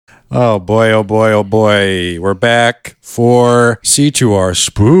Oh boy, oh boy, oh boy. We're back for C2R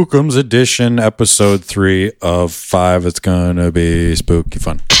Spookums Edition, episode 3 of 5. It's gonna be spooky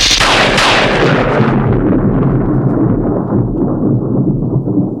fun.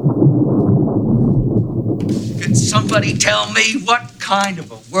 Can somebody tell me what kind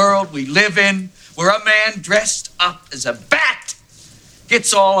of a world we live in where a man dressed up as a bat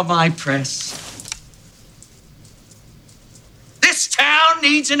gets all of my press? This town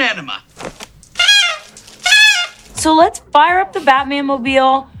needs an enema. So let's fire up the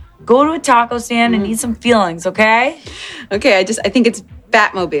Batman-mobile, go to a taco stand, and eat some feelings, okay? Okay, I think it's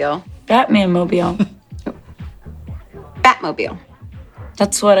Batmobile. Batman-mobile. Batmobile.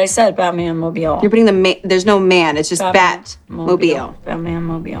 That's what I said, Batman-mobile. You're putting there's no man, it's just Batmobile.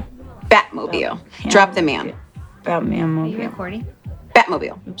 Batman-mobile. Batmobile. Drop the man. Batman-mobile. Are you recording?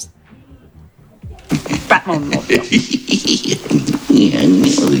 Batmobile. Oops. Batmobile.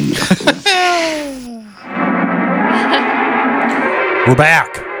 We're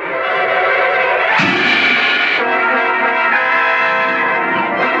back.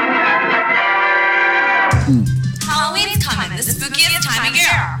 Halloween's coming, the spookiest time of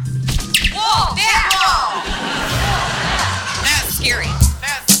year. Whoa, that wall! That's scary.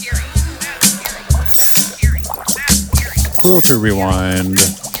 That's scary. That's scary. That's scary. Cruelty Rewind.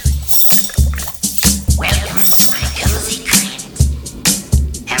 Welcome to my cozy crib.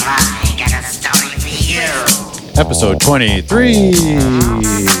 Have I got a story for you? Episode 23.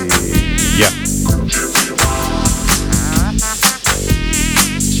 Yeah.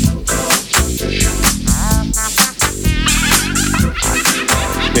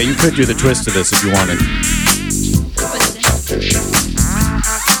 Yeah, you could do the twist to this if you wanted.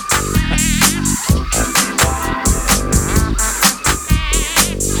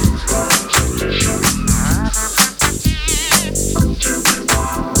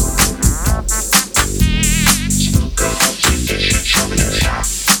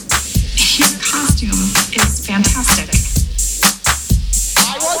 Your costume is fantastic.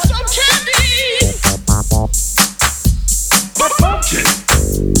 I want some candy!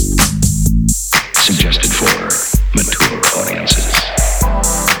 Suggested for mature audiences.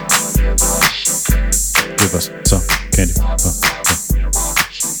 Give us some candy.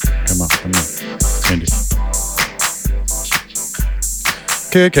 Come on. Candy.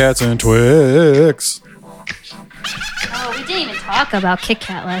 Kit Kats and Twix. Oh, we didn't even talk about Kit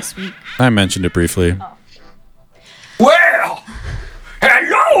Kat last week. I mentioned it briefly. Well,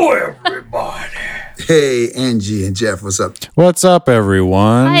 hello, everybody. Hey, Angie and Jeff, what's up? What's up,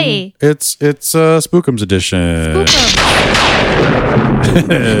 everyone? Hi. It's Spookums Edition.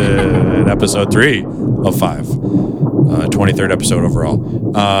 Episode 3 of 5. 23rd episode overall.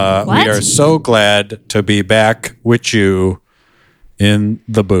 What? We are so glad to be back with you in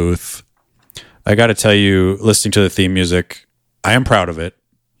the booth. I got to tell you, listening to the theme music, I am proud of it.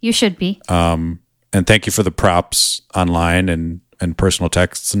 You should be. And thank you for the props online and personal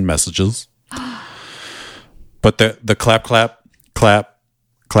texts and messages. But the clap, clap, clap,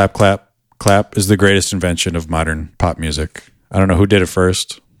 clap, clap, clap is the greatest invention of modern pop music. I don't know who did it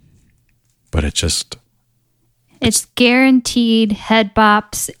first, but It's guaranteed head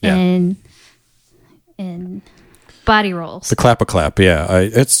bops Yeah. and body rolls. the clap a clap. Yeah,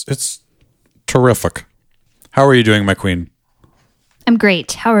 it's terrific. How are you doing, my queen? I'm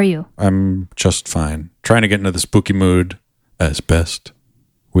great. How are you? I'm just fine. Trying to get into the spooky mood as best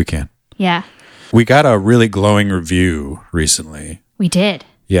we can. Yeah, We got a really glowing review recently. we did.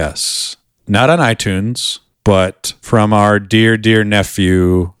 Yes. Not on iTunes, but from our dear, dear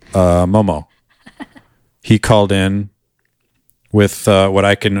nephew, Momo. He called in with what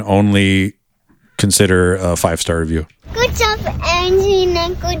I can only consider a 5-star review. Good job, Angie and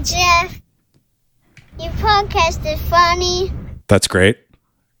Uncle Jeff. Your podcast is funny. That's great.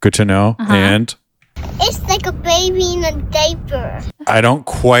 Good to know. And It's like a baby in a diaper. I don't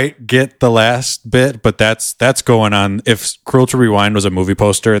quite get the last bit, but that's going on. If Cruelty Rewind was a movie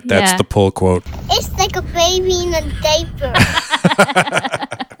poster, that's Yeah. the pull quote. It's like a baby in a diaper.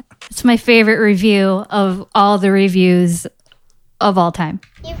 It's my favorite review of all the reviews of all time.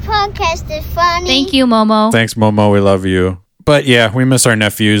 Your podcast is funny. Thank you, Momo. Thanks, Momo. We love you. But yeah, we miss our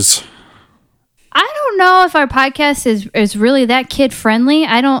nephews. I don't know if our podcast is really that kid friendly.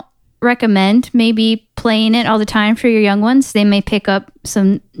 I don't recommend maybe playing it all the time for your young ones. They may pick up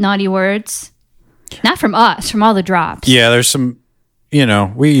some naughty words. Not from us, from all the drops. Yeah, there's some,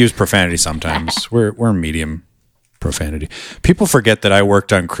 we use profanity sometimes. We're medium profanity. People forget that I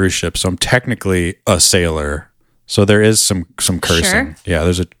worked on cruise ships, so I'm technically a sailor. So there is some cursing. Sure. Yeah,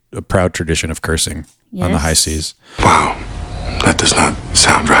 there's a proud tradition of cursing on the high seas. Wow. That does not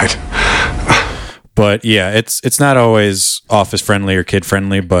sound right. But yeah, it's not always office friendly or kid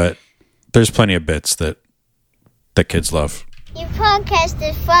friendly, but there's plenty of bits that kids love. Your podcast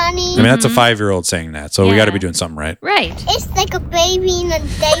is funny. I mean, that's a 5-year-old saying that, so we got to be doing something right. Right. It's like a baby in a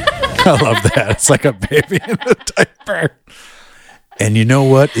diaper. I love that. It's like a baby in a diaper. And you know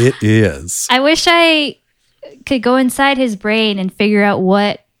what it is? I wish I could go inside his brain and figure out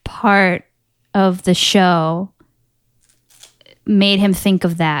what part of the show made him think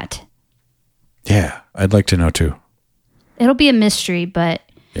of that. Yeah, I'd like to know too. It'll be a mystery, but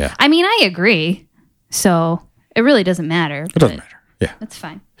yeah. I mean, I agree. So it really doesn't matter. It doesn't matter. Yeah. That's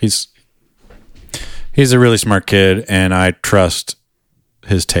fine. He's a really smart kid, and I trust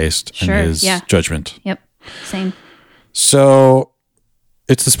his taste and his judgment. Yep. Same. So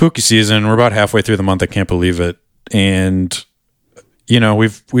it's the spooky season. We're about halfway through the month. I can't believe it. And you know,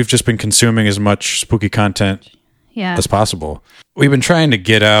 we've just been consuming as much spooky content as possible. We've been trying to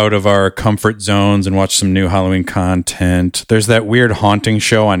get out of our comfort zones and watch some new Halloween content. There's that weird haunting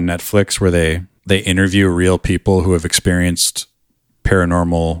show on Netflix where they interview real people who have experienced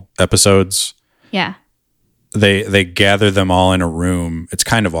paranormal episodes. Yeah. They gather them all in a room. It's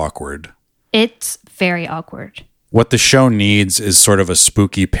kind of awkward. It's very awkward. What the show needs is sort of a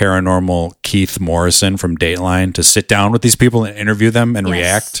spooky paranormal Keith Morrison from Dateline to sit down with these people and interview them and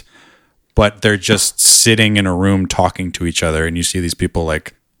react. But they're just sitting in a room talking to each other, and you see these people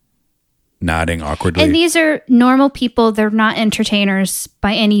like nodding awkwardly. And these are normal people. They're not entertainers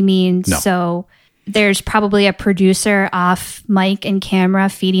by any means. No. So there's probably a producer off mic and camera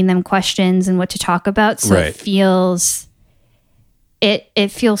feeding them questions and what to talk about. So it feels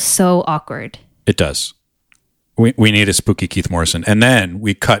so awkward. It does. We need a spooky Keith Morrison. And then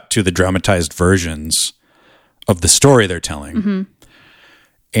we cut to the dramatized versions of the story they're telling. Mm-hmm.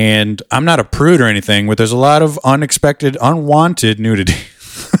 And I'm not a prude or anything, but there's a lot of unexpected, unwanted nudity.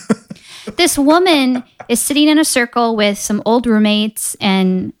 This woman is sitting in a circle with some old roommates,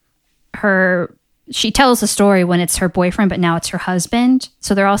 and she tells a story when it's her boyfriend, but now it's her husband.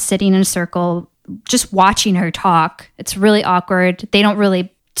 So they're all sitting in a circle, just watching her talk. It's really awkward. They don't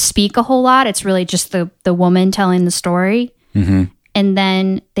really speak a whole lot. It's really just the woman telling the story. Mm-hmm. And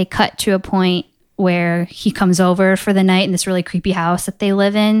then they cut to a point where he comes over for the night in this really creepy house that they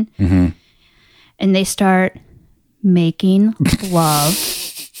live in. Mm-hmm. And they start making love.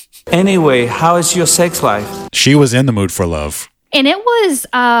 Anyway, how is your sex life? She was in the mood for love. And it was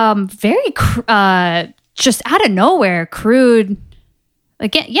very just out of nowhere, crude.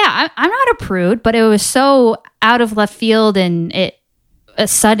 Again, yeah, I'm not a prude, but it was so out of left field and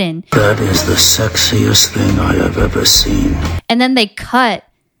sudden. That is the sexiest thing I have ever seen. And then they cut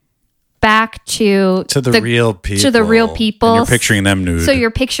back to the real people. To the real people. And you're picturing them nude. So you're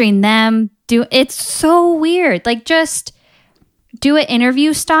picturing them it's so weird. Like, just do it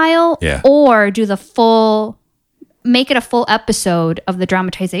interview style, or do make it a full episode of the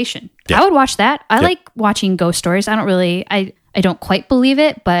dramatization. I would watch that. I like watching ghost stories. I don't quite believe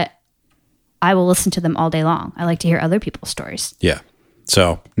it, but I will listen to them all day long. I like to hear other people's stories. Yeah.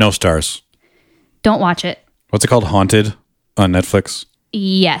 So no stars. Don't watch it. What's it called? Haunted on Netflix?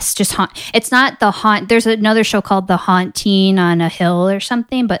 Yes, just haunt. It's not the haunt. There's another show called The Haunting on a Hill or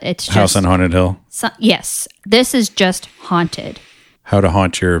something, but it's just House on Haunted Hill. Yes, this is just Haunted. How to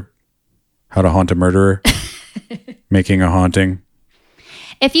haunt a murderer, making a haunting.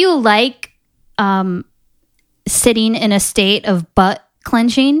 If you like sitting in a state of butt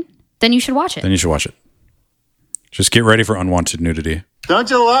clenching, then you should watch it. Just get ready for unwanted nudity. Don't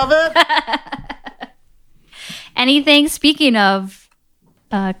you love it? Anything? Speaking of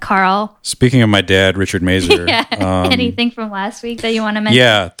Carl. Speaking of my dad, Richard Mazer. Anything from last week that you want to mention?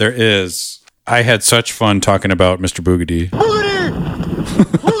 Yeah, there is. I had such fun talking about Mr. Boogedy. Boogedy!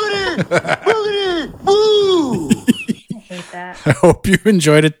 Woo! I hate that. I hope you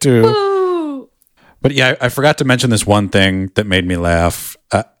enjoyed it too. Woo! But yeah, I forgot to mention this one thing that made me laugh.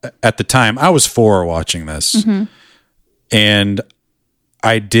 At the time, I was 4 watching this. Mm-hmm. And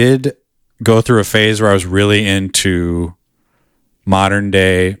I did go through a phase where I was really into modern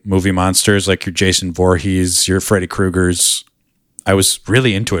day movie monsters, like your Jason Voorhees, your Freddy Kruegers. I was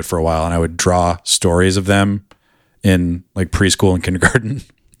really into it for a while, and I would draw stories of them in like preschool and kindergarten.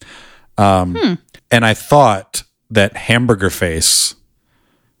 And I thought that Hamburger Face,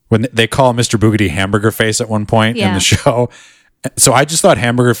 when they call Mr. Boogedy Hamburger Face at one point in the show, so I just thought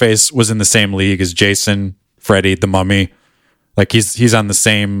Hamburger Face was in the same league as Jason, Freddy, the Mummy. Like he's on in the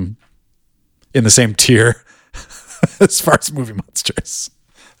same tier as far as movie monsters.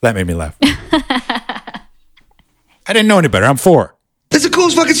 That made me laugh. I didn't know any better. I'm 4. That's the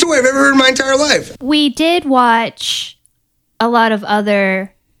coolest fucking story I've ever heard in my entire life. We did watch a lot of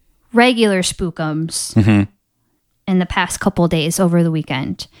other regular spookums in the past couple days over the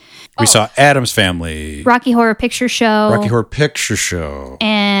weekend. We saw Addams Family, Rocky Horror Picture Show,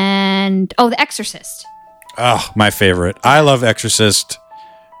 and The Exorcist. Oh, my favorite. I love Exorcist.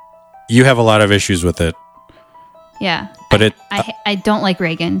 You have a lot of issues with it. Yeah. But I don't like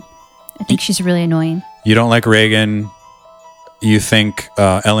Reagan. I think she's really annoying. You don't like Reagan. You think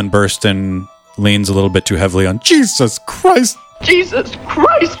Ellen Burstyn leans a little bit too heavily on Jesus Christ. Jesus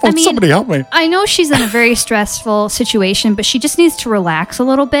Christ! Somebody help me. I know she's in a very stressful situation, but she just needs to relax a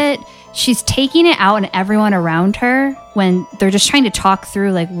little bit. She's taking it out on everyone around her when they're just trying to talk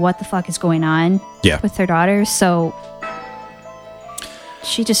through like what the fuck is going on with their daughters. So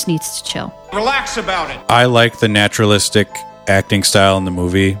she just needs to chill. Relax about it. I like the naturalistic acting style in the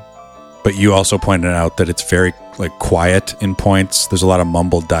movie, but you also pointed out that it's very like quiet in points. There's a lot of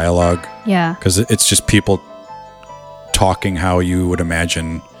mumbled dialogue. Yeah. Because it's just people talking how you would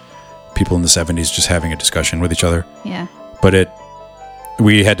imagine people in the 70s just having a discussion with each other. Yeah. But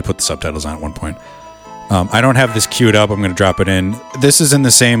we had to put the subtitles on at one point. I don't have this queued up. I'm going to drop it in. This is in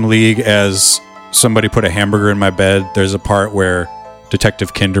the same league as Somebody Put a Hamburger in My Bed. There's a part where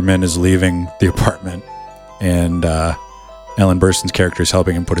Detective Kinderman is leaving the apartment and Ellen Burstyn's character is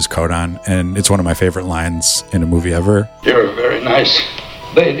helping him put his coat on. And it's one of my favorite lines in a movie ever. You're a very nice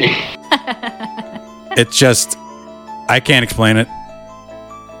lady. It's just, I can't explain it,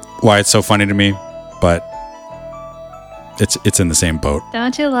 why it's so funny to me, but it's in the same boat.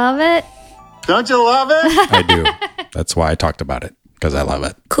 Don't you love it? Don't you love it? I do. That's why I talked about it, because I love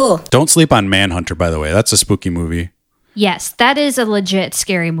it. Cool. Don't sleep on Manhunter, by the way. That's a spooky movie. Yes, that is a legit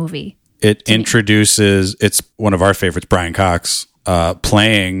scary movie. It introduces, it's one of our favorites, Brian Cox,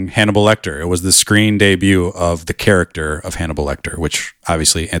 playing Hannibal Lecter. It was the screen debut of the character of Hannibal Lecter, which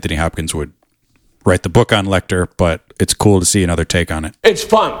obviously Anthony Hopkins would write the book on Lecter, but it's cool to see another take on it. It's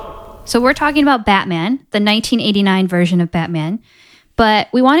fun. So we're talking about Batman, the 1989 version of Batman, but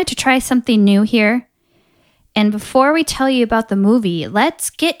we wanted to try something new here. And before we tell you about the movie, let's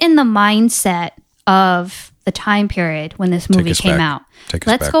get in the mindset of the time period when this movie came out.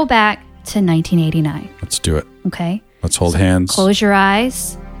 Let's go back to 1989. Let's do it. Okay. Let's hold hands. Close your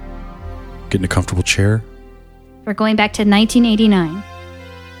eyes. Get in a comfortable chair. We're going back to 1989.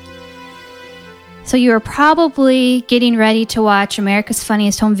 So you were probably getting ready to watch America's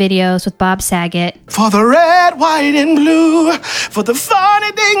Funniest Home Videos with Bob Saget. For the red, white, and blue, for the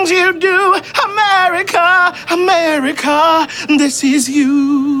funny things you do, America, America, this is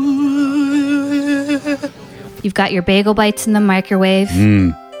you. You've got your bagel bites in the microwave.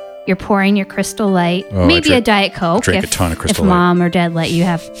 You're pouring your Crystal Light, maybe a Diet Coke. Drink a ton of Crystal if Light. Mom or Dad let you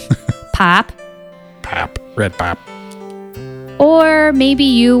have pop. Pop, red pop. Or maybe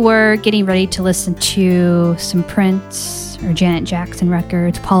you were getting ready to listen to some Prince or Janet Jackson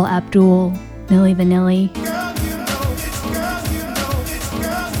records, Paula Abdul, Milli Vanilli.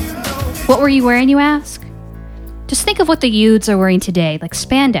 What were you wearing, you ask? Just think of what the youths are wearing today, like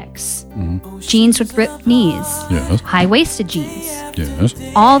spandex, jeans with ripped knees, high-waisted jeans,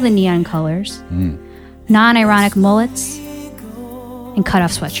 all the neon colors, non-ironic mullets, and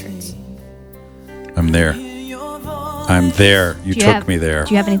cut-off sweatshirts. I'm there. I'm there. You took me there.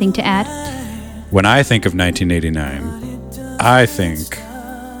 Do you have anything to add? When I think of 1989, I think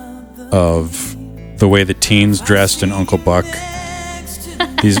of the way the teens dressed in Uncle Buck.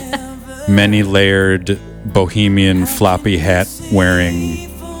 These many-layered, bohemian, floppy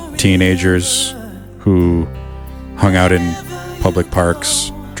hat-wearing teenagers who hung out in public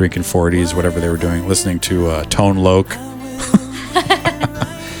parks, drinking 40s, whatever they were doing, listening to Tone Loc.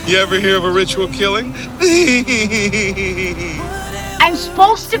 You ever hear of a ritual killing? I'm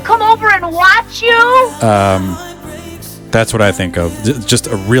supposed to come over and watch you? That's what I think of. Just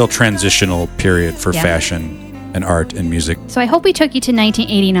a real transitional period for fashion and art and music. So I hope we took you to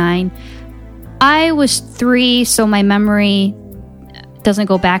 1989. I was 3, so my memory doesn't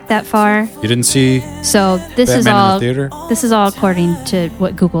go back that far. You didn't see So this Batman is in all the theater? This is all according to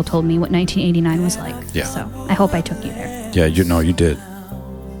what Google told me what 1989 was like. Yeah. So I hope I took you there. Yeah, you did.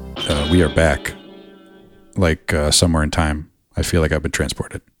 We are back. Like somewhere in time. I feel like I've been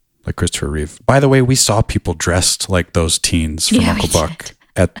transported. Like Christopher Reeve. By the way, we saw people dressed like those teens from Uncle Buck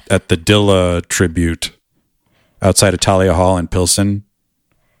at the Dilla tribute outside of Talia Hall in Pilsen.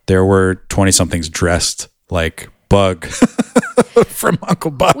 There were 20-somethings dressed like Bug from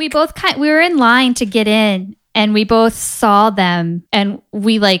Uncle Buck. We were in line to get in, and we both saw them, and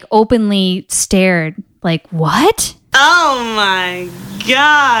we like openly stared. Like, what? Oh my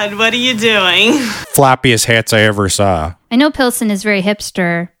God, what are you doing? Floppiest hats I ever saw. I know Pilsen is very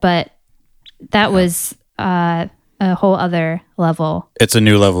hipster, but that was a whole other level. It's a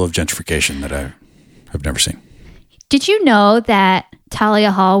new level of gentrification that I have never seen. Did you know that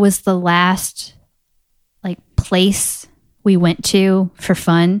Talia Hall was the last like place we went to for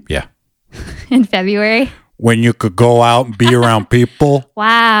fun? Yeah. In February? When you could go out and be around people.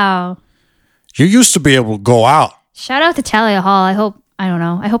 Wow. You used to be able to go out. Shout out to Talia Hall. I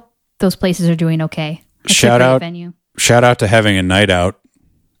hope those places are doing okay. It's a Shout great out venue. Shout out to having a night out.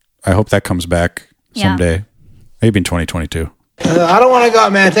 I hope that comes back someday. Maybe in 2022. I don't want to go,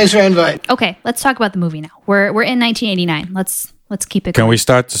 man. Thanks for the invite. Okay, let's talk about the movie now. We're in 1989. Let's keep it Can going. we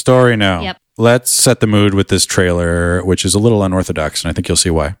start the story now? Yep. Let's set the mood with this trailer, which is a little unorthodox, and I think you'll see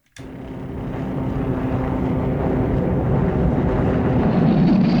why.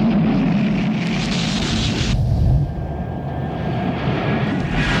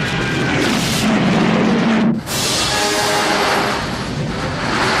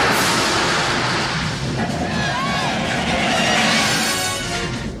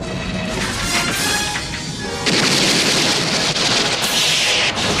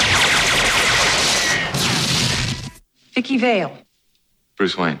 Vicky Vale.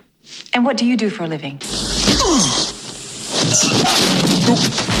 Bruce Wayne. And what do you do for a living?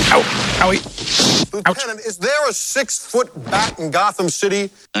 Lieutenant, is there a 6-foot bat in Gotham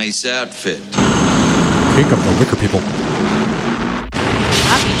City? Nice outfit. Pick up the wicker people.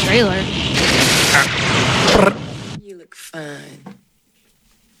 Happy trailer. You look fine.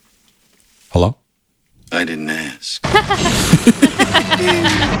 Hello? I didn't ask.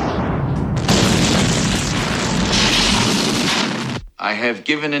 I have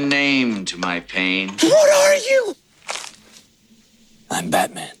given a name to my pain. What are you? I'm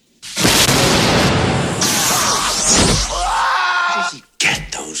Batman. Where does he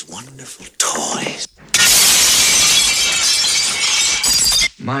get those wonderful toys?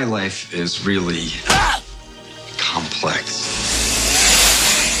 My life is really complex.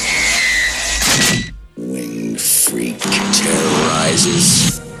 Winged freak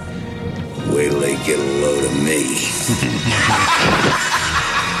terrorizes. Wait till they get a load of me.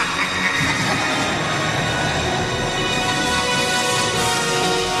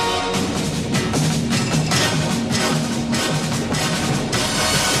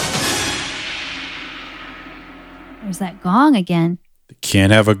 There's that gong again.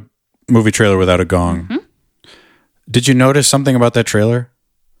 Can't have a movie trailer without a gong. Mm-hmm. Did you notice something about that trailer?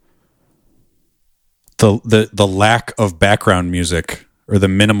 The lack of background music or the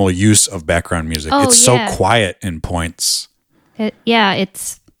minimal use of background music. Oh, it's yeah. so quiet in points.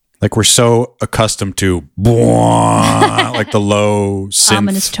 It's Like we're so accustomed to like the low synth.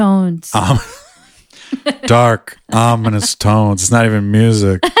 ominous tones. Dark, ominous tones. It's not even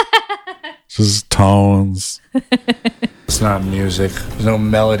music. It's just tones. It's not music. There's no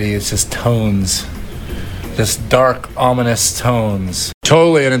melody. It's just tones. Just dark, ominous tones.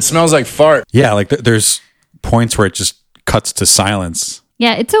 Totally, and it smells like fart. Yeah, like there's points where it just cuts to silence.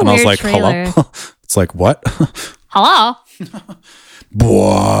 Yeah, it's a And I was weird like, trailer. hello? It's like, what? Hello?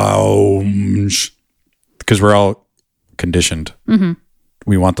 Wow. Because we're all conditioned. Mm-hmm.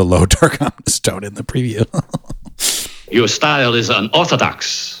 We want the low, dark, ominous tone in the preview. Your style is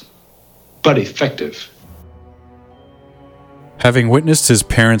unorthodox, but effective. Having witnessed his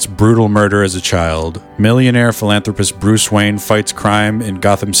parents' brutal murder as a child, millionaire philanthropist Bruce Wayne fights crime in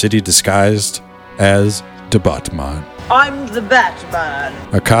Gotham City disguised as the Batman, I'm the Batman.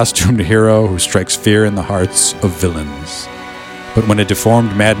 a costumed hero who strikes fear in the hearts of villains. But when a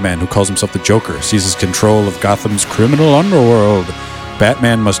deformed madman who calls himself the Joker seizes control of Gotham's criminal underworld,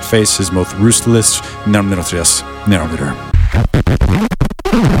 Batman must face his most ruthless narrator.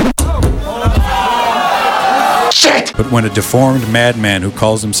 Shit! But when a deformed madman who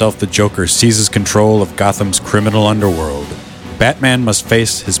calls himself the Joker seizes control of Gotham's criminal underworld, Batman must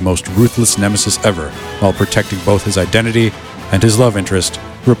face his most ruthless nemesis ever while protecting both his identity and his love interest,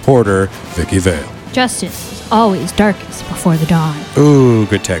 reporter Vicky Vale. Justice is always darkest before the dawn. Ooh,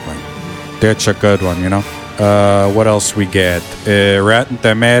 good tagline. That's a good one, you know. What else we get? Rotten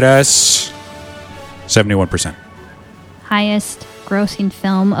Tomatoes, 71%. Highest grossing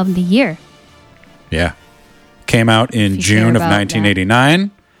film of the year. Yeah. Came out in If you June care of about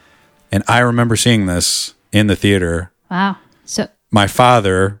 1989. And I remember seeing this in the theater. Wow. So My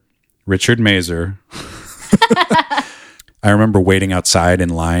father, Richard Mazer, I remember waiting outside in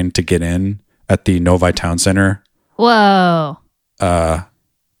line to get in at the Novi Town Center. whoa.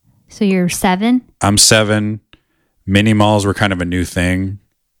 So you're 7? I'm 7. Mini malls were kind of a new thing.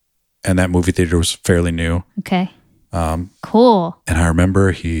 And that movie theater was fairly new. Okay. Cool. And I remember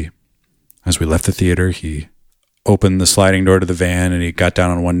as we left the theater, he opened the sliding door to the van, and he got down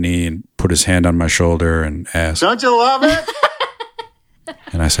on one knee and put his hand on my shoulder and asked, Don't you love it?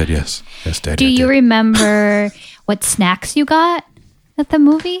 and I said, yes, Daddy. Do you remember what snacks you got at the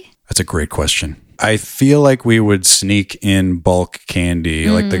movie? That's a great question. I feel like we would sneak in bulk candy,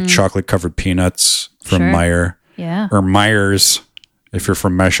 like the chocolate covered peanuts from Sure. Meyer. Yeah. Or Myers, if you're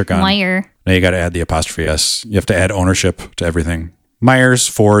from Michigan. Meyer. Now you got to add the apostrophe S. You have to add ownership to everything. Myers,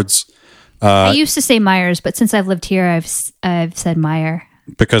 Ford's. I used to say Myers, but since I've lived here, I've said Meyer.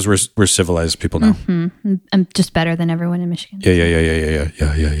 Because we're civilized people now. Mm-hmm. I'm just better than everyone in Michigan.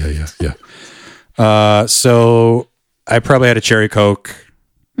 Yeah. So I probably had a cherry Coke,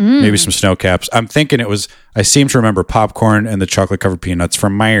 maybe some snow caps. I'm thinking I seem to remember popcorn and the chocolate covered peanuts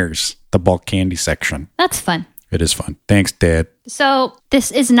from Myers, the bulk candy section. That's fun. It is fun. Thanks, Dad. So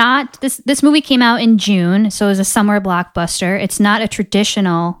this is not this movie came out in June, so it was a summer blockbuster. It's not a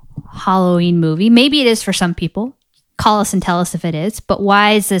traditional Halloween movie. Maybe it is for some people. Call us and tell us if it is. But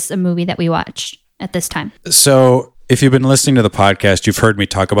why is this a movie that we watched at this time? So if you've been listening to the podcast, you've heard me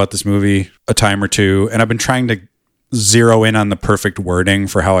talk about this movie a time or two, and I've been trying to zero in on the perfect wording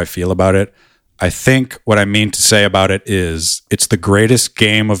for how I feel about it. I think what I mean to say about it is it's the greatest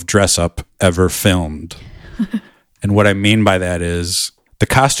game of dress up ever filmed. And what I mean by that is the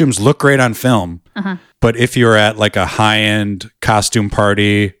costumes look great on film, but if you're at like a high-end costume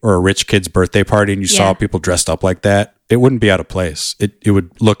party or a rich kid's birthday party and you saw people dressed up like that, it wouldn't be out of place. It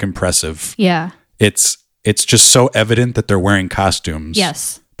would look impressive. Yeah. It's just so evident that they're wearing costumes.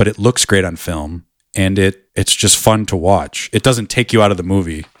 Yes. But it looks great on film, and it's just fun to watch. It doesn't take you out of the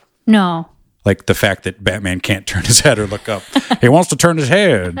movie. No. Like the fact that Batman can't turn his head or look up. He wants to turn his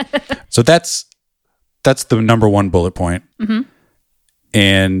head. So that's the number one bullet point. Mm-hmm.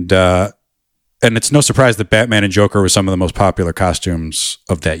 And it's no surprise that Batman and Joker were some of the most popular costumes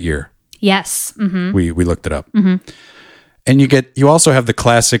of that year. Yes. Mm-hmm. We looked it up. Mm-hmm. And you also have the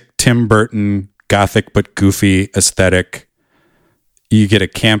classic Tim Burton gothic but goofy aesthetic. You get a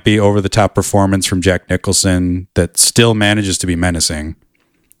campy, over-the-top performance from Jack Nicholson that still manages to be menacing.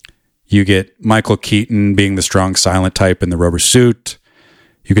 You get Michael Keaton being the strong, silent type in the rubber suit.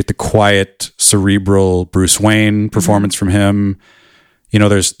 You get the quiet, cerebral Bruce Wayne performance from him. You know,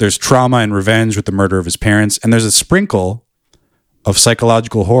 there's trauma and revenge with the murder of his parents, and there's a sprinkle of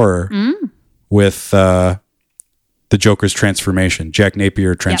psychological horror with the Joker's transformation. Jack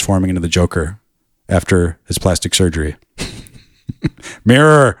Napier transforming into the Joker after his plastic surgery.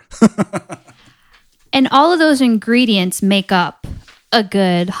 Mirror. And all of those ingredients make up a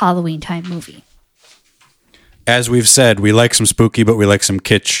good Halloween time movie. As we've said, we like some spooky, but we like some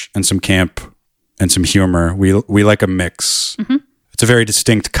kitsch and some camp and some humor. We like a mix. Mm-hmm. It's a very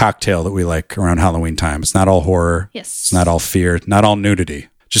distinct cocktail that we like around Halloween time. It's not all horror. Yes. It's not all fear. Not all nudity.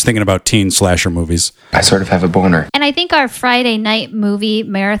 Just thinking about teen slasher movies. I sort of have a boner. And I think our Friday night movie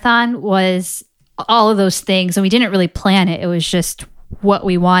marathon was all of those things, and we didn't really plan it. It was just what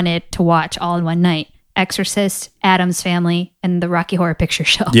we wanted to watch all in one night. Exorcist, Addams Family, and the Rocky Horror Picture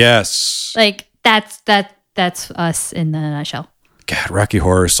Show. Yes. Like that's us in a nutshell. God, Rocky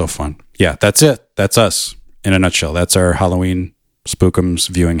Horror is so fun. Yeah, that's it. That's us in a nutshell. That's our Halloween Spookums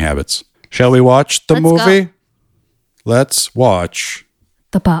viewing habits. Shall we watch the movie? Go. Let's watch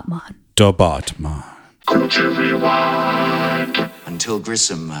The Batman. The Batman. Until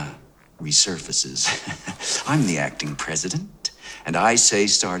Grissom resurfaces. I'm the acting president, and I say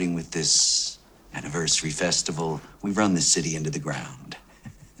starting with this anniversary festival, we run the city into the ground.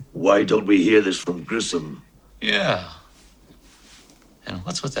 Why don't we hear this from Grissom? Yeah. And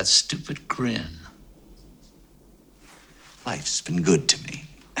what's with that stupid grin? Life's been good to me.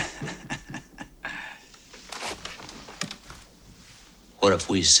 What if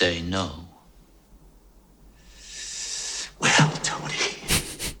we say no? Well, Tony,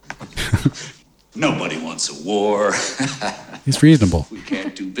 nobody wants a war. He's reasonable. If we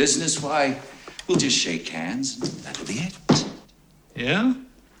can't do business, why, we'll just shake hands and that'll be it. Yeah?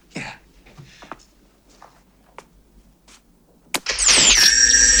 Yeah.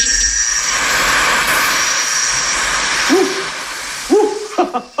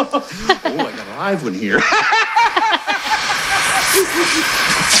 Oh, I got a live one here.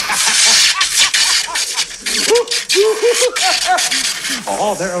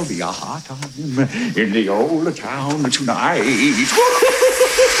 Oh, there'll be a hot time in the old town tonight.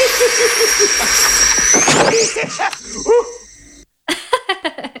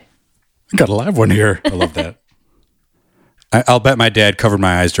 I got a live one here. I love that. I'll bet my dad covered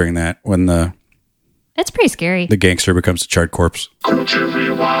my eyes during that when the pretty scary. The gangster becomes a charred corpse. Let me tell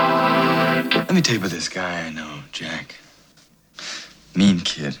you about this guy I know, Jack. Mean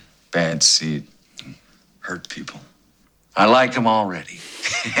kid, bad seed. hurt people. I like him already.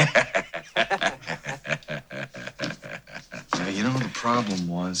 Yeah, you know, the problem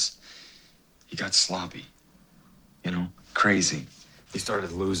was he got sloppy. You know, crazy. He started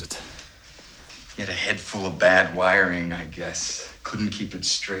to lose it. He had a head full of bad wiring, I guess. Couldn't keep it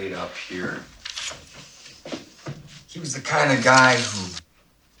straight up here. He was the kind of guy who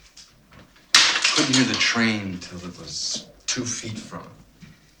couldn't hear the train till it was 2 feet from him.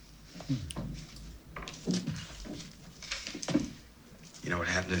 You know what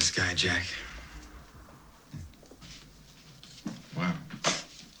happened to this guy, Jack? Well,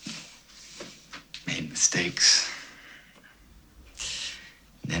 made mistakes.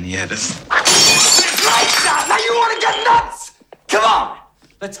 And then he had us. Lights out! Now you want to get nuts? Come on!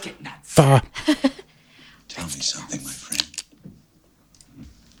 Let's get nuts. Tell me something, my friend.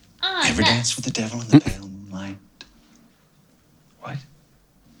 Ever dance with the devil in the pale moonlight? What?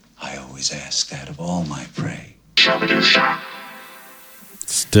 I always ask that of all my prey.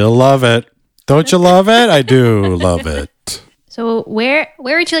 Still love it. Don't you love it? I do love it. So where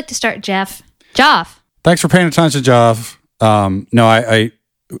would you like to start, Jeff? Joff. Thanks for paying attention, Joff. No,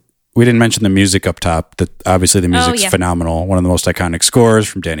 we didn't mention the music up top. That obviously the music's phenomenal. One of the most iconic scores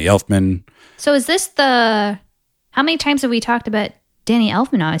from Danny Elfman. So is this how many times have we talked about Danny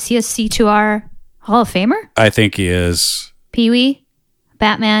Elfman now? Is he a C2R Hall of Famer? I think he is. Pee-wee,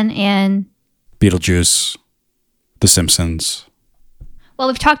 Batman, and Beetlejuice, The Simpsons. Well,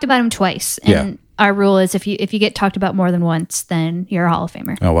 we've talked about him twice, and our rule is if you get talked about more than once, then you're a Hall of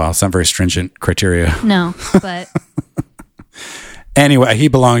Famer. Oh, wow. It's not very stringent criteria. No, but... Anyway, he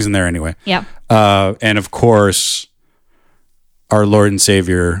belongs in there anyway. Yeah. And of course, our Lord and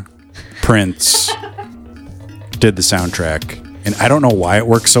Savior, Prince, did the soundtrack. And I don't know why it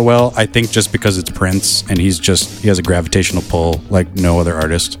works so well. I think just because it's Prince and he has a gravitational pull like no other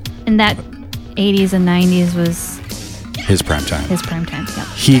artist. And that 80s and 90s was... His prime time. Yeah.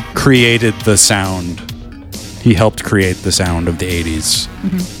 He created the sound. He helped create the sound of the 80s.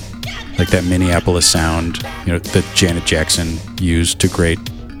 Mm-hmm. Like that Minneapolis sound, that Janet Jackson used to great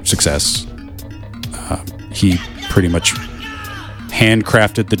success. He pretty much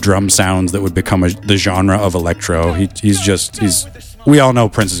handcrafted the drum sounds that would become the genre of electro. We all know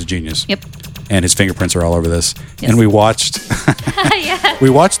Prince is a genius. Yep. And his fingerprints are all over this. Yes. And we watched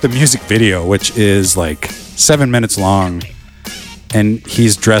the music video, which is like 7 minutes long. And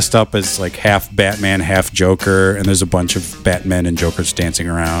he's dressed up as like half Batman, half Joker, and there's a bunch of Batman and Jokers dancing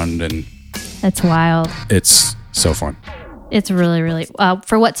around, and that's wild. It's so fun. It's really, really.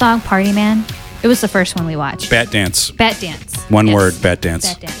 For what song? Party Man. It was the first one we watched. Bat Dance. Bat Dance. One word. Bat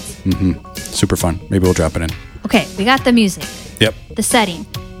Dance. Bat Dance. Mm-hmm. Super fun. Maybe we'll drop it in. Okay, we got the music. Yep. The setting.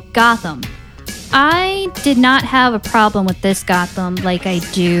 Gotham. I did not have a problem with this Gotham like I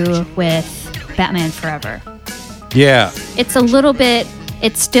do with Batman Forever. Yeah. It's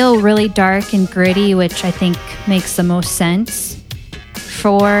it's still really dark and gritty, which I think makes the most sense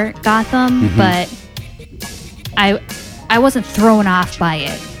for Gotham, but I wasn't thrown off by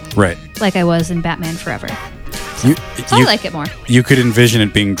it. Right. Like I was in Batman Forever. So I like it more. You could envision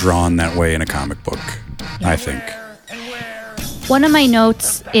it being drawn that way in a comic book, I think. One of my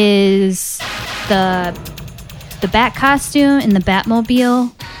notes is the Bat costume and the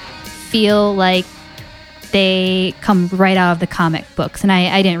Batmobile feel like they come right out of the comic books. And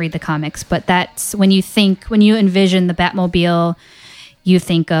I didn't read the comics, but that's when you envision the Batmobile, you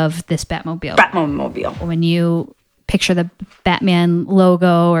think of this Batmobile. Batmobile. When you picture the Batman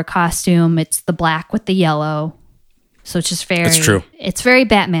logo or costume, it's the black with the yellow. So it's just very... That's true. It's very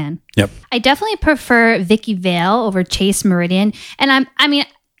Batman. Yep. I definitely prefer Vicky Vale over Chase Meridian. And I mean...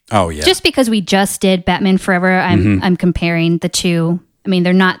 Oh, yeah. Just because we just did Batman Forever, I'm comparing the two. I mean,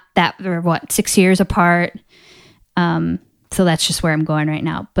 they're 6 years apart. So that's just where I'm going right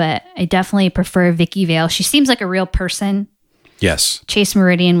now. But I definitely prefer Vicky Vale. She seems like a real person. Yes. Chase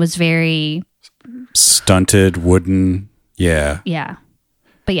Meridian was very... stunted, wooden. Yeah. Yeah.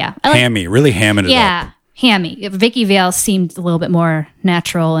 But yeah. Hammy. Really hamming it up. Yeah. Hammy. Vicky Vale seemed a little bit more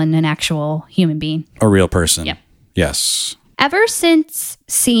natural and an actual human being. A real person. Yep. Yes. Ever since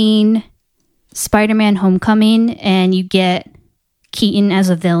seeing Spider-Man Homecoming and you get Keaton as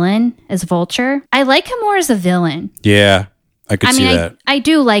a villain, as Vulture, I like him more as a villain. Yeah, I could see that. I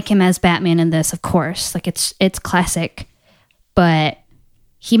do like him as Batman in this, of course. Like it's classic, but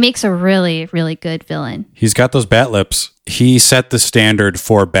he makes a really, really good villain. He's got those bat lips. He set the standard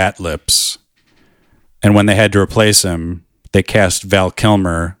for bat lips. And when they had to replace him, they cast Val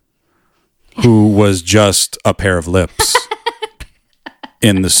Kilmer, who was just a pair of lips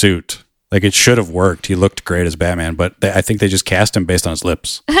in the suit. Like, it should have worked. He looked great as Batman, but I think they just cast him based on his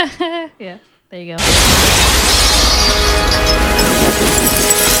lips. Yeah. There you go.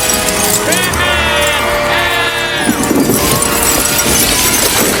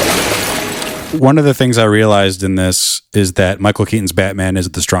 One of the things I realized in this is that Michael Keaton's Batman is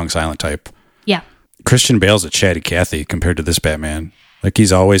the strong silent type. Yeah. Christian Bale's a chatty Cathy compared to this Batman. Like,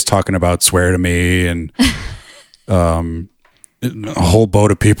 he's always talking about swear to me and a whole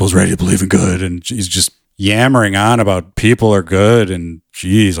boat of people's ready to believe in good. And he's just yammering on about people are good and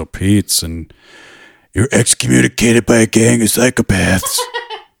geez, oh Pete's and you're excommunicated by a gang of psychopaths.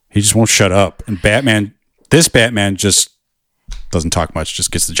 He just won't shut up. And this Batman just doesn't talk much,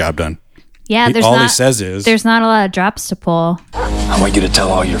 just gets the job done. Yeah, he says is there's not a lot of drops to pull. I want you to tell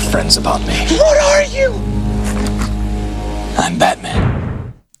all your friends about me. What are you? I'm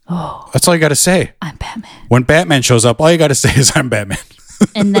Batman. Oh, that's all you got to say. I'm Batman. When Batman shows up, all you got to say is I'm Batman.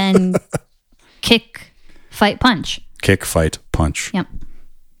 And then kick, fight, punch. Kick, fight, punch. Yep.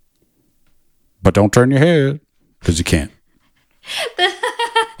 But don't turn your head because you can't.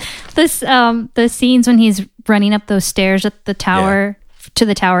 The scenes when he's running up those stairs at the tower to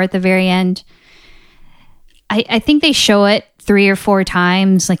the tower at the very end. I think they show it 3 or 4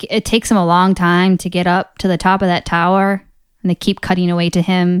 times. Like, it takes him a long time to get up to the top of that tower, and they keep cutting away to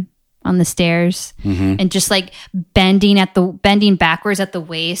him on the stairs and just like bending backwards at the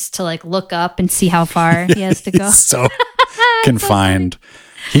waist to like look up and see how far he has to go. So confined.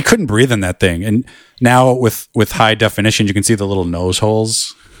 He couldn't breathe in that thing. And now with high definition, you can see the little nose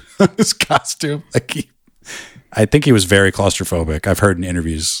holes on his costume. Like, I think he was very claustrophobic. I've heard in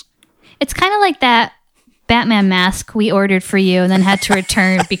interviews. It's kind of like that Batman mask we ordered for you and then had to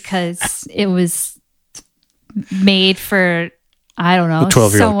return because it was made for, I don't know,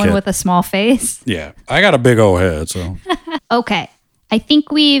 12-year-old kid with a small face. Yeah. I got a big old head, so. Okay. I think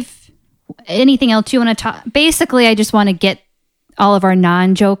anything else you want to talk? Basically, I just want to get all of our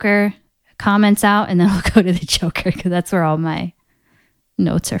non-Joker comments out, and then we'll go to the Joker because that's where all my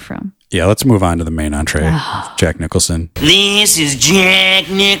notes are from. Yeah, let's move on to the main entree. Jack Nicholson. This is Jack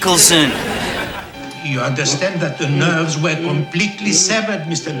Nicholson. You understand that the nerves were completely severed,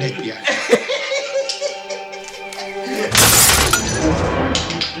 Mr. Napier.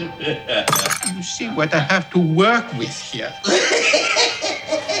 You see what I have to work with here.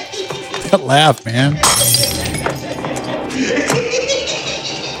 That laugh, man.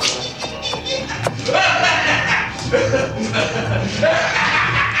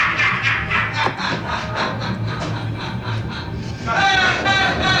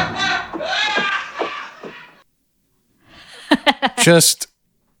 Just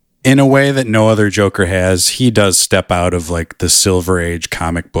in a way that no other Joker has, he does step out of like the Silver Age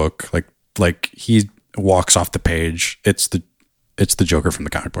comic book. Like he walks off the page. It's the Joker from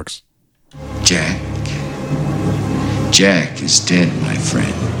the comic books. Jack is dead, my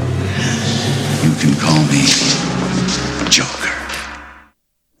friend. You can call me Joker.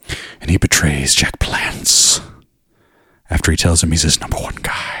 And he betrays Jack Palance after he tells him he's his number one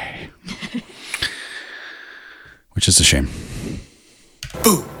guy. Which is a shame.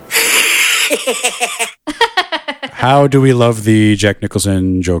 Boo. How do we love the Jack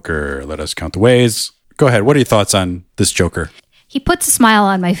Nicholson Joker? Let us count the ways. Go ahead. What are your thoughts on this Joker? He puts a smile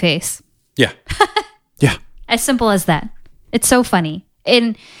on my face. Yeah. Yeah. As simple as that. It's so funny.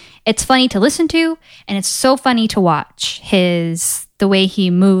 And it's funny to listen to, and it's so funny to watch the way he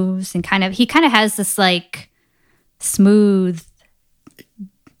moves and he kind of has this like smooth,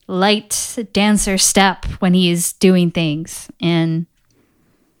 light dancer step when he's doing things. And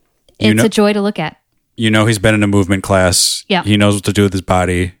it's a joy to look at. You know, he's been in a movement class. Yeah. He knows what to do with his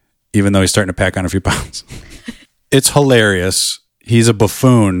body, even though he's starting to pack on a few pounds. It's hilarious. He's a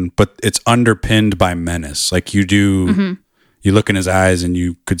buffoon, but it's underpinned by menace. Like you do, you look in his eyes and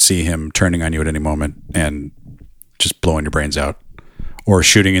you could see him turning on you at any moment and just blowing your brains out or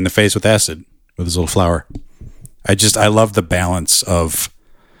shooting you in the face with acid with his little flower. I love the balance of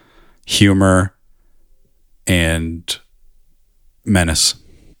humor and menace.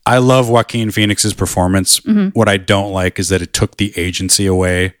 I love Joaquin Phoenix's performance. What I don't like is that it took the agency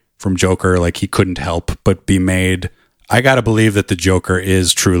away from Joker. Like he couldn't help but be made. I got to believe that the Joker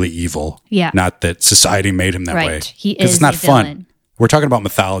is truly evil. Yeah. Not that society made him that way. He is. Because it's not fun. Villain. We're talking about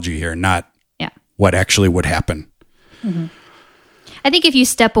mythology here, not what actually would happen. Mm-hmm. I think if you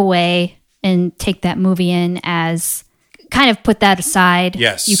step away and take that movie in as kind of put that aside,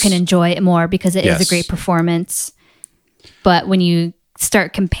 you can enjoy it more because it is a great performance. But when you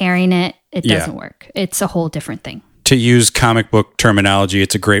start comparing it, it doesn't work. It's a whole different thing. To use comic book terminology,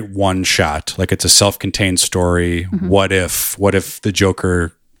 it's a great one shot. Like it's a self-contained story. What if the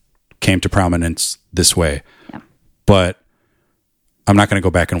Joker came to prominence this way? Yeah. But I'm not going to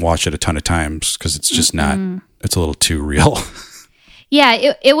go back and watch it a ton of times because it's just not. It's a little too real.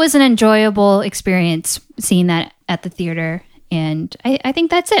 Yeah, it was an enjoyable experience seeing that at the theater, and I think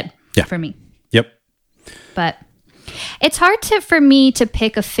that's it for me. Yep. But it's hard for me to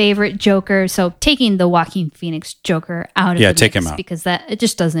pick a favorite Joker. So taking the Joaquin Phoenix Joker out of the take mix, him out because that it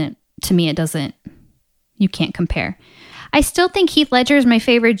just doesn't. To me, it doesn't. You can't compare. I still think Heath Ledger is my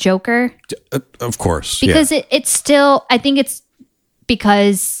favorite Joker. Of course, because it's still. I think it's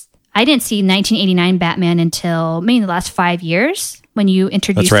because I didn't see 1989 Batman until maybe the last 5 years when you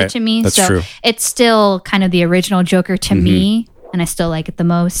introduced it to me. That's so true. It's still kind of the original Joker to me, and I still like it the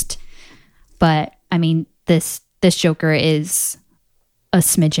most. But I mean, this Joker is a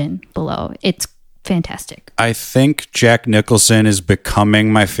smidgen below. It's fantastic. I think Jack Nicholson is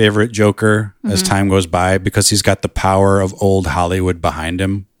becoming my favorite Joker as time goes by because he's got the power of old Hollywood behind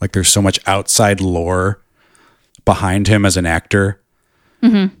him. Like there's so much outside lore behind him as an actor.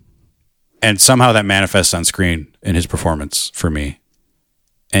 And somehow that manifests on screen in his performance for me.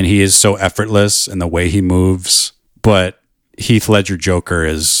 And he is so effortless in the way he moves. But Heath Ledger Joker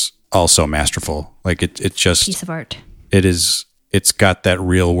is also masterful. Like it's just piece of art. It's got that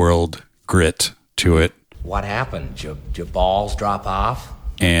real world grit to it. What happened? Did your balls drop off?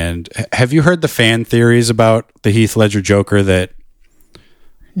 And have you heard the fan theories about the Heath Ledger Joker that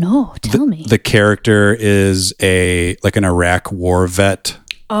No, tell me. the character is like an Iraq war vet?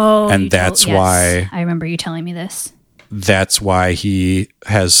 Oh, and that's why I remember you telling me this. That's why he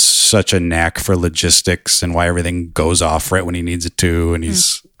has such a knack for logistics and why everything goes off right when he needs it to, and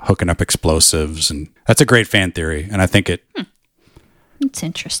he's hooking up explosives, and that's a great fan theory. And I think it's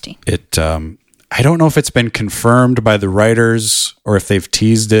interesting. I don't know if it's been confirmed by the writers or if they've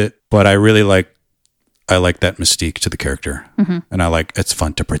teased it, but I really like that mystique to the character, and it's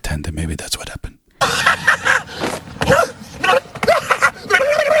fun to pretend that maybe that's what happened.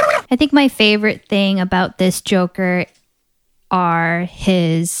 I think my favorite thing about this Joker are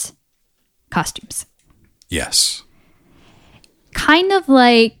his costumes. Yes. Kind of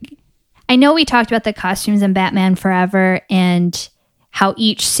like, I know we talked about the costumes in Batman Forever and how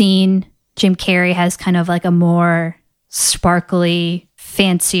each scene, Jim Carrey has kind of like a more sparkly,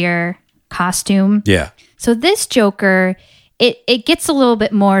 fancier costume. Yeah. So this Joker, it gets a little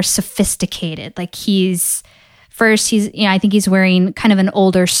bit more sophisticated. Like I think he's wearing kind of an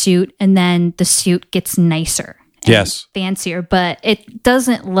older suit, and then the suit gets nicer. Yes. Fancier, but it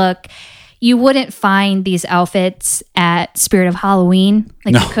doesn't look, you wouldn't find these outfits at Spirit of Halloween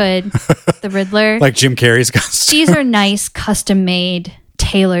like you could the Riddler. Like Jim Carrey's costume. These are nice, custom made,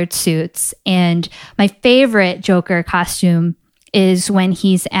 tailored suits. And my favorite Joker costume is when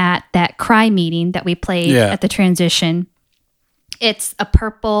he's at that cry meeting that we played at the transition. It's a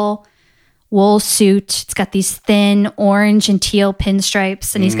purple wool suit. It's got these thin orange and teal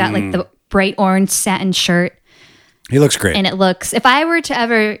pinstripes, and he's got like the bright orange satin shirt. He looks great. And it looks, if I were to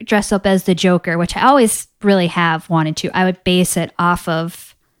ever dress up as the Joker, which I always really have wanted to, I would base it off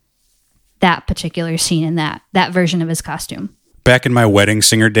of that particular scene in that version of his costume. Back in my wedding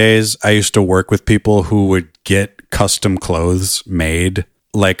singer days, I used to work with people who would get custom clothes made,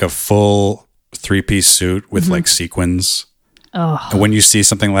 like a full 3-piece suit with like sequins. Oh. And when you see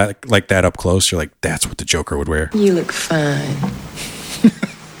something like that up close, you're like, that's what the Joker would wear. You look fine.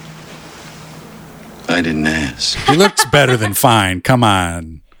 I didn't ask. He looks better than fine. Come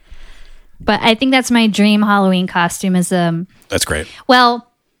on. But I think that's my dream Halloween costume is That's great.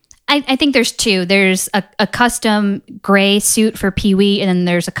 Well, I think there's two. There's a custom gray suit for Pee-wee, and then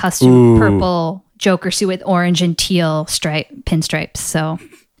there's a custom purple Joker suit with orange and teal pinstripes. So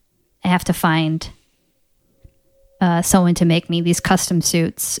I have to find someone to make me these custom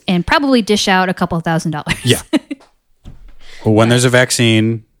suits and probably dish out $2,000. Yeah. Well, when there's a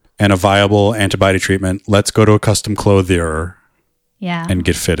vaccine and a viable antibody treatment, let's go to a custom clothier and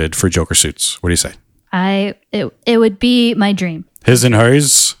get fitted for Joker suits. What do you say? It would be my dream. His and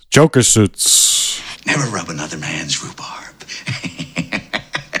hers Joker suits. Never rub another man's rhubarb.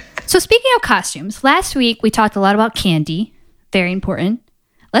 So speaking of costumes, last week we talked a lot about candy. Very important.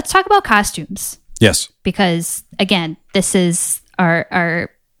 Let's talk about costumes. Yes. Because again, this is our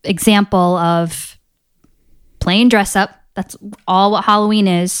example of playing dress up. That's all what Halloween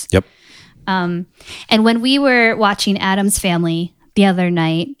is. Yep. And when we were watching Addams Family the other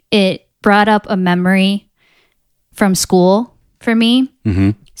night, it brought up a memory from school for me.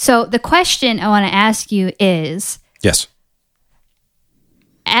 Mm-hmm. So the question I want to ask you is, yes,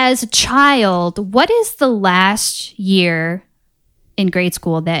 as a child, what is the last year in grade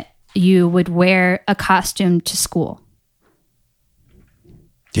school that you would wear a costume to school?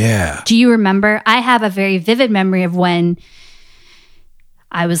 Yeah. Do you remember? I have a very vivid memory of when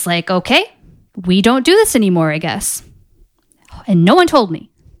I was like, okay, we don't do this anymore, I guess. And no one told me.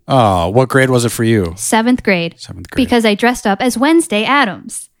 Oh, what grade was it for you? 7th grade. 7th grade. Because I dressed up as Wednesday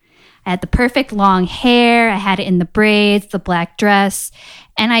Addams. I had the perfect long hair. I had it in the braids, the black dress.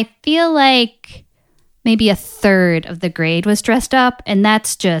 And I feel like maybe a third of the grade was dressed up. And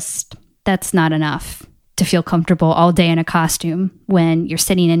that's not enough to feel comfortable all day in a costume when you're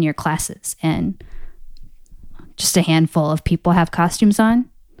sitting in your classes and just a handful of people have costumes on.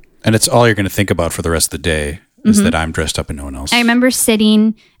 And it's all you're going to think about for the rest of the day is that I'm dressed up and no one else. I remember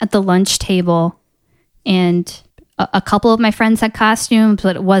sitting at the lunch table and a couple of my friends had costumes,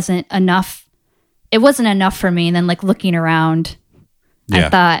 but it wasn't enough. It wasn't enough for me. And then like looking around, I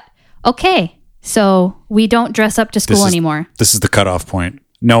thought, okay, so we don't dress up to school anymore. This is the cutoff point.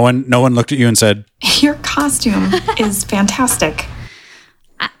 No one looked at you and said, your costume is fantastic.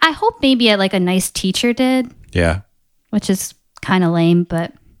 I hope maybe a nice teacher did. Yeah. Which is kind of lame,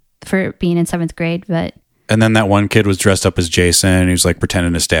 but for being in 7th grade, but. And then that one kid was dressed up as Jason. He was like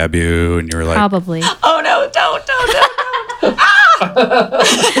pretending to stab you, and you were like, probably. Oh no! Don't!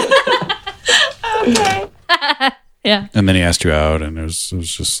 Okay. Yeah. And then he asked you out, and it was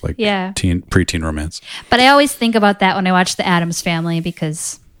just like preteen romance. But I always think about that when I watch The Addams Family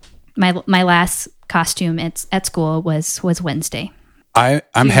because my last costume at school was Wednesday.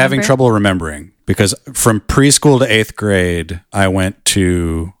 I'm having trouble remembering because from preschool to 8th grade, I went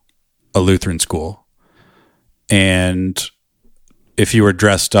to a Lutheran school. And if you were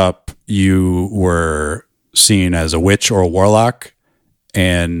dressed up, you were seen as a witch or a warlock.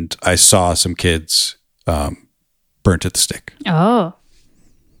 And I saw some kids burnt at the stake. Oh.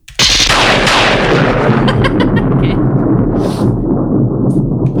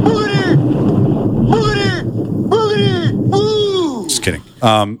 Just kidding.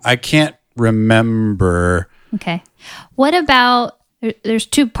 I can't remember. Okay. What about, there's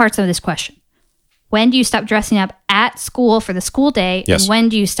 2 parts of this question. When do you stop dressing up at school for the school day? Yes. And when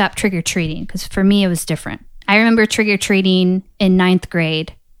do you stop trick-or-treating? Because for me, it was different. I remember trick-or-treating in 9th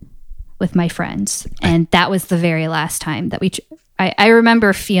grade with my friends. And that was the very last time that I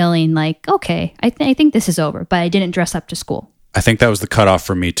remember feeling like, okay, I think this is over. But I didn't dress up to school. I think that was the cutoff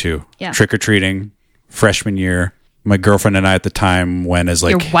for me too. Yeah. Trick-or-treating, freshman year. My girlfriend and I at the time went as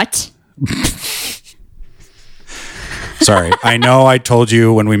like... Your what? Sorry. I know I told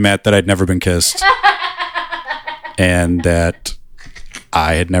you when we met that I'd never been kissed. And that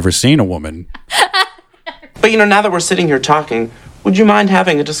I had never seen a woman. But, now that we're sitting here talking, would you mind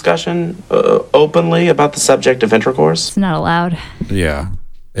having a discussion openly about the subject of intercourse? It's not allowed. Yeah.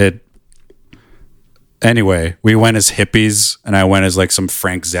 Anyway, we went as hippies, and I went as like some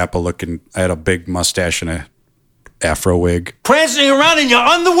Frank Zappa looking. I had a big mustache and a afro wig. Prancing around in your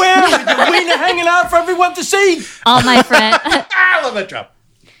underwear with your wiener hanging out for everyone to see. All my friends... I love that drop.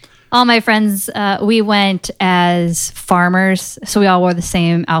 All my friends, we went as farmers, so we all wore the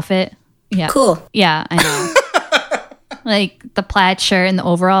same outfit. Yeah, Cool. Yeah, I know. Like the plaid shirt and the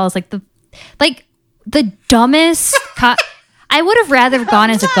overalls, like the dumbest. I would have rather gone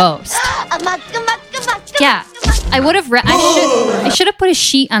as a ghost. Yeah, I would have. I should have put a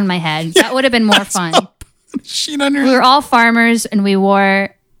sheet on my head. That would have been more fun. Sheet on your. We were all farmers, and we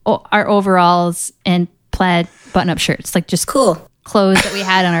wore our overalls and plaid button-up shirts, like just cool clothes that we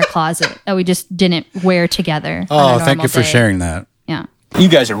had in our closet that we just didn't wear together. Oh, thank you for sharing that. Yeah. You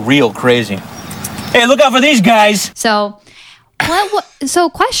guys are real crazy. Hey, look out for these guys. So, so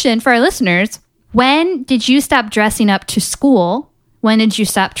question for our listeners, when did you stop dressing up to school? When did you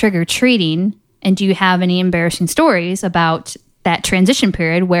stop trick-or-treating? And do you have any embarrassing stories about that transition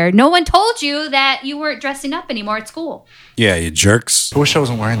period where no one told you that you weren't dressing up anymore at school? Yeah, you jerks. I wish I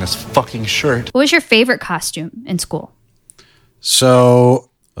wasn't wearing this fucking shirt. What was your favorite costume in school? So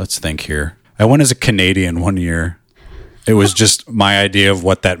let's think here. I went as a Canadian one year. It was just my idea of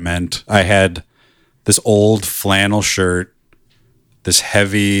what that meant. I had this old flannel shirt, this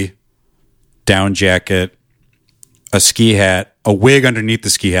heavy down jacket, a ski hat, a wig underneath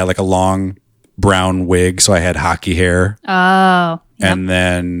the ski hat, like a long brown wig. So I had hockey hair. Oh. Yep. And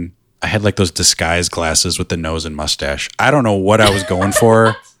then I had like those disguise glasses with the nose and mustache. I don't know what I was going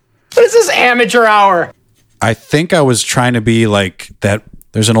for. What is this amateur hour? I think I was trying to be like that.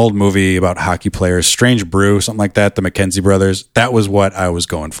 There's an old movie about hockey players, Strange Brew, something like that, the McKenzie brothers. That was what I was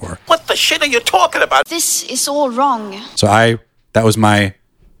going for. What the shit are you talking about? This is all wrong. So that was my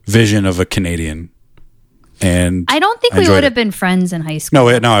vision of a Canadian. And I don't think we would have been friends in high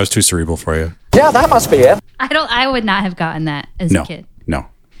school. No, I was too cerebral for you. Yeah, that must be it. I would not have gotten that as a kid. No.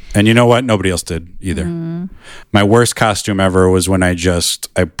 And you know what? Nobody else did either. My worst costume ever was when I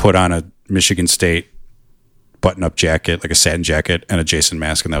put on a Michigan State button-up jacket, like a satin jacket, and a Jason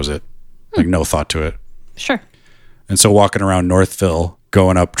mask, and that was it. Like no thought to it. Sure. And so walking around Northville,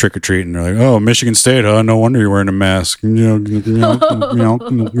 going up trick-or-treating, they're like, oh, Michigan State, huh? No wonder you're wearing a mask. Because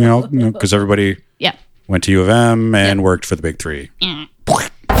everybody went to U of M and worked for the big three.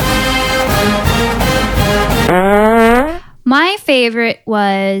 My favorite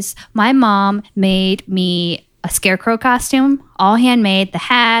was my mom made me a scarecrow costume, all handmade. The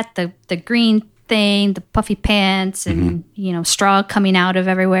hat, the green thing, the puffy pants, and straw coming out of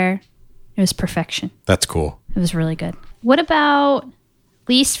everywhere. It was perfection. That's cool. It was really good. What about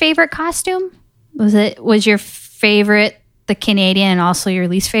least favorite costume? Was your favorite the Canadian and also your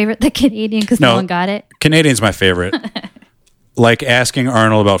least favorite the Canadian because no one got it? Canadian's my favorite. Like asking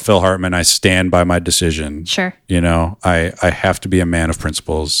Arnold about Phil Hartman, I stand by my decision. Sure. I have to be a man of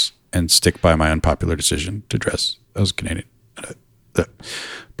principles and stick by my unpopular decision to dress. That was Canadian.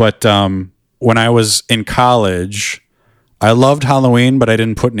 But when I was in college, I loved Halloween, but I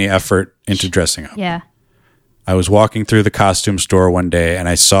didn't put any effort into dressing up. Yeah. I was walking through the costume store one day and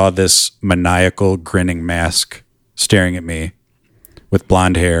I saw this maniacal grinning mask staring at me with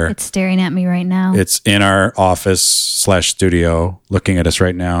blonde hair. It's staring at me right now. It's in our office/studio looking at us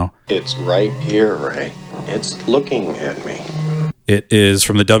right now. It's right here, Ray. It's looking at me. It is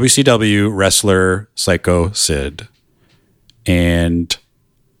from the WCW wrestler Psycho Sid. And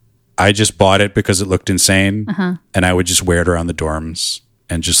I just bought it because it looked insane. And I would just wear it around the dorms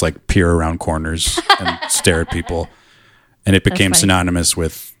and just like peer around corners and stare at people. And it became synonymous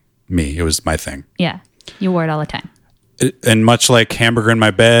with me. It was my thing. Yeah. You wore it all the time. And much like Hamburger in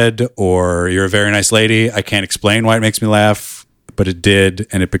My Bed or You're a Very Nice Lady, I can't explain why it makes me laugh, but it did,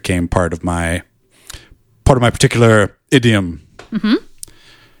 and it became part of my particular idiom.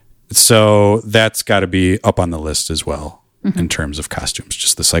 So that's got to be up on the list as well in terms of costumes,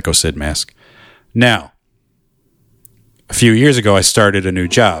 just the Psycho Sid mask. Now, a few years ago, I started a new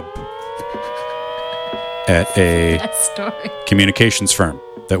job at a communications firm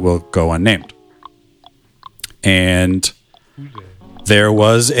that will go unnamed. And there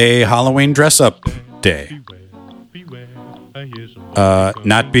was a Halloween dress-up day.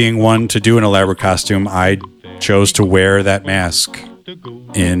 Not being one to do an elaborate costume, I chose to wear that mask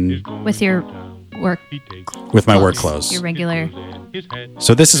with my work clothes. Your regular.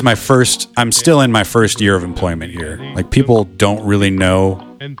 So this is I'm still in my first year of employment here. Like, people don't really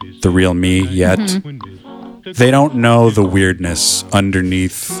know the real me yet. They don't know the weirdness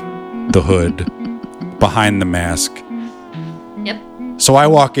underneath the hood, behind the mask. Yep. So I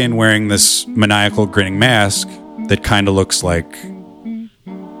walk in wearing this maniacal grinning mask that kind of looks like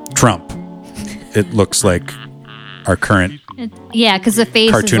Trump. It looks like our current because the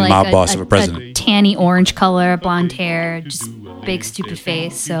face cartoon is like mob boss of a president. A tanny orange color, blonde hair, just big stupid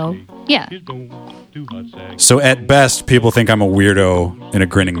face. So yeah. So at best, people think I'm a weirdo in a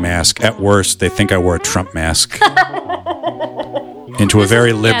grinning mask. At worst, they think I wore a Trump mask into a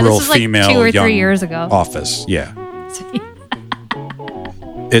very liberal this is like female 2 or 3 young years ago. office. Yeah.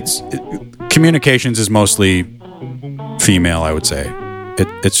 Communications is mostly female, I would say.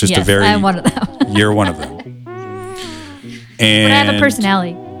 It's just a very... I'm one of them. You're one of them. And but I have a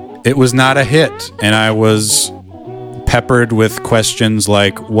personality. It was not a hit, and I was peppered with questions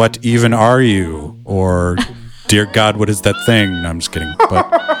like, what even are you? Or, dear God, what is that thing? No, I'm just kidding. But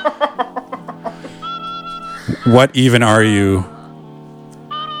what even are you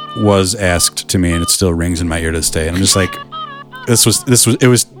was asked to me, and it still rings in my ear to this day. And I'm just like, it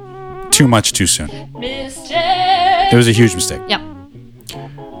was too much too soon. It was a huge mistake. Yep.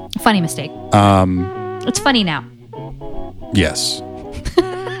 Funny mistake. It's funny now. Yes.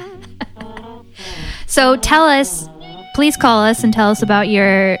 So please call us and tell us about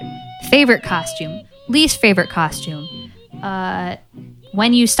your favorite costume, least favorite costume,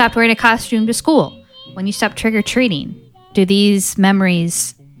 when you stopped wearing a costume to school, when you stopped trick-or-treating. Do these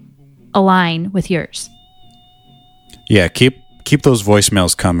memories align with yours? Yeah, keep those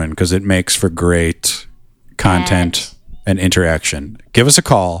voicemails coming because it makes for great content and interaction. Give us a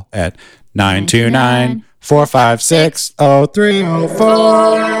call at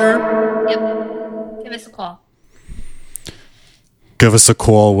 929-456-0304. Yep. Give us a call. Give us a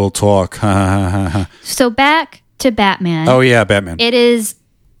call. We'll talk. So back to Batman. Oh, yeah, Batman. It is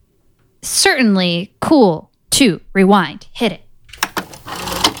certainly cool to rewind. Hit it.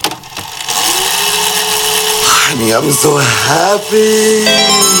 Honey, I'm so happy.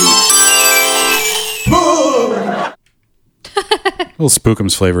 A little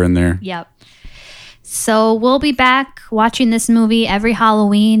Spookums flavor in there. Yep. So we'll be back watching this movie every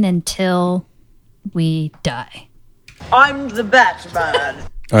Halloween until we die. I'm the Batman.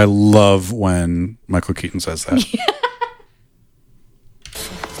 I love when Michael Keaton says that.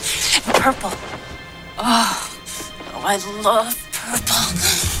 Purple. Oh, I love purple.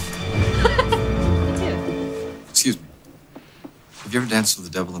 Excuse me. Have you ever danced with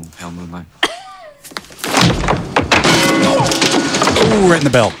the devil in the pale moonlight? Ooh, right in the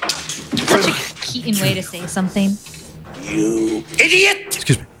bell. Such a Keaton way to say something. You idiot!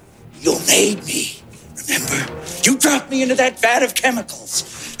 Excuse me. You made me. Remember? You dropped me into that vat of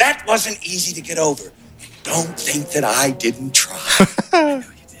chemicals. That wasn't easy to get over. And don't think that I didn't try. I know you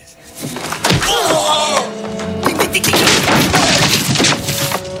did.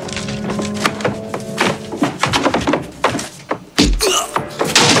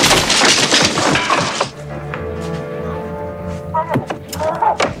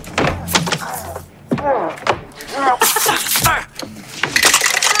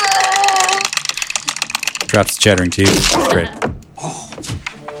 Drops the chattering teeth. Great.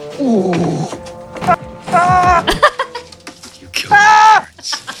 You killed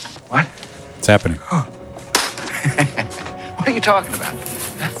birds. What? It's happening. What are you talking about?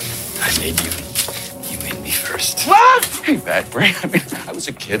 I made you. You made me first. What? Hey, bad brain. I mean, I was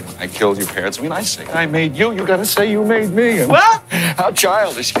a kid when I killed your parents. I mean, I say I made you. You gotta say you made me. What? How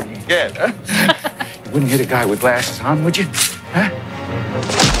childish can you get, huh? You wouldn't hit a guy with glasses on, would you? Huh?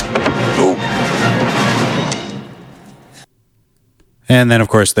 Oh. And then, of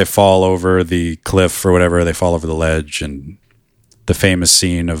course, they fall over the cliff or whatever. They fall over the ledge, and the famous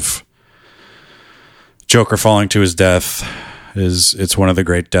scene of Joker falling to his death it's one of the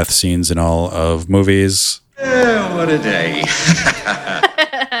great death scenes in all of movies. What a day.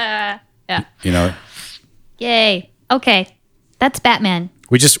 Yeah. You know, Yay. Okay. That's Batman.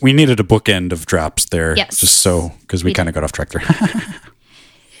 we needed a bookend of drops there. Yes. Just so, because we kind of got off track there.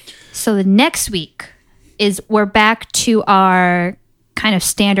 So the next week we're back to our kind of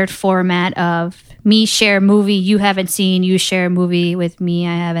standard format of me share a movie you haven't seen, you share a movie with me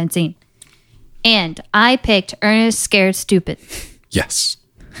I haven't seen. And I picked Ernest Scared Stupid. Yes.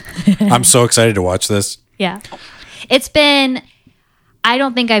 I'm so excited to watch this. Yeah. I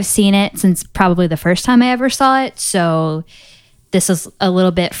don't think I've seen it since probably the first time I ever saw it. So this is a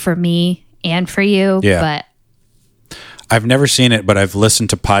little bit for me and for you. Yeah. But I've never seen it, but I've listened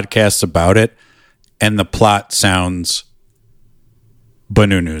to podcasts about it, and the plot sounds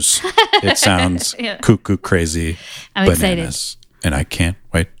bananas. It sounds Yeah. cuckoo crazy I'm bananas. And I can't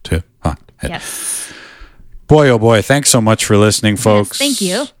wait to hunt it. yes. Boy, oh boy, thanks so much for listening, folks. Thank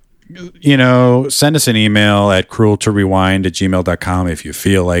you. You know, send us an email at crueltorewind@gmail.com if you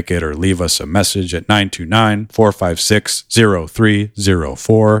feel like it, or leave us a message at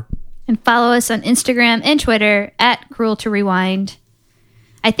 929-456-0304. And follow us on Instagram and Twitter at Cruel to Rewind.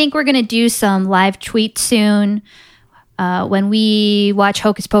 I think we're going to do some live tweets soon when we watch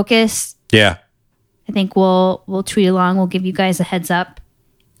Hocus Pocus. Yeah. I think we'll tweet along. We'll give you guys a heads up.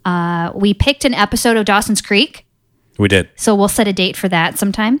 We picked an episode of Dawson's Creek, We did. so we'll set a date for that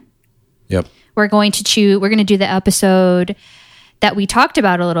sometime. Yep. We're going to do the episode that we talked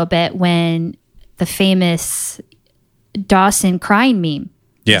about a little bit when the famous Dawson crying meme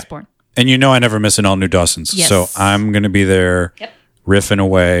was born. And you know I never miss an all new Dawson's. Yes. So I'm going to be there riffing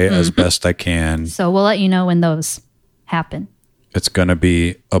away as best I can. So we'll let you know when those happen. It's going to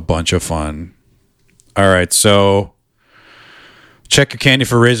be a bunch of fun. All right. So check your candy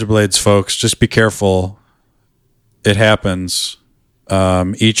for razor blades, folks. Just be careful. It happens.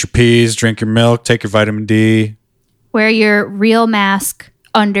 Eat your peas, drink your milk, take your vitamin D. Wear your real mask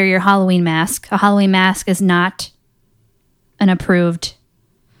under your Halloween mask. A Halloween mask is not an approved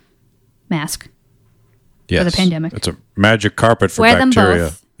mask for the pandemic. It's a magic carpet for Wear them bacteria.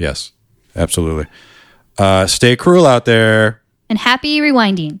 both. Yes, absolutely. Stay cruel out there. And happy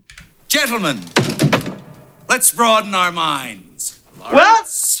rewinding. Gentlemen, let's broaden our minds. What?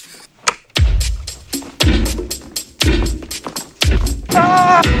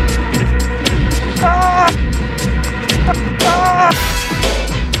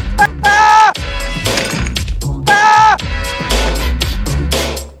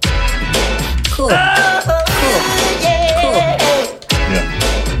 Cool.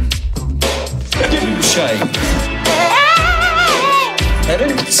 New shade. Head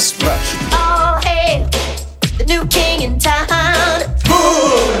in splash. Oh, hey, the new king in town.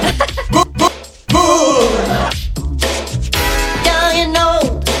 Young and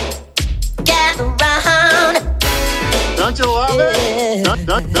old, gather round. Don't you love it?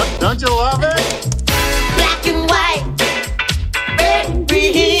 Don't you love it? Black and white, red and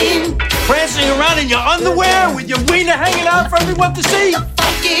green. Prancing around in your underwear with your wiener hanging out for everyone to see.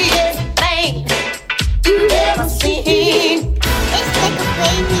 Funkiest thing you've ever seen. Let's take a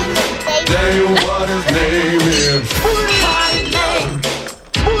Say what his name is. Party man.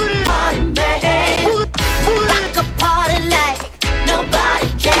 Party man. Rock a party like nobody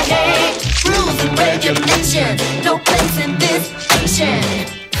can. Rules and regulations, no place in this nation.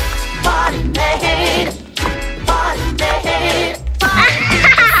 Party man. Party man.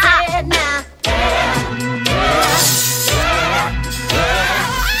 Party now.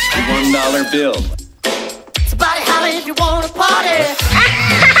 $1 bill. Somebody holler if you want to party.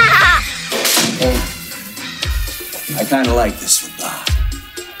 I kind of like this one, Bob.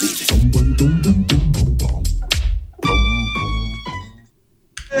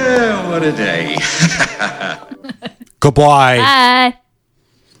 What a day. Goodbye. Bye.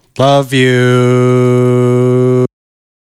 Love you.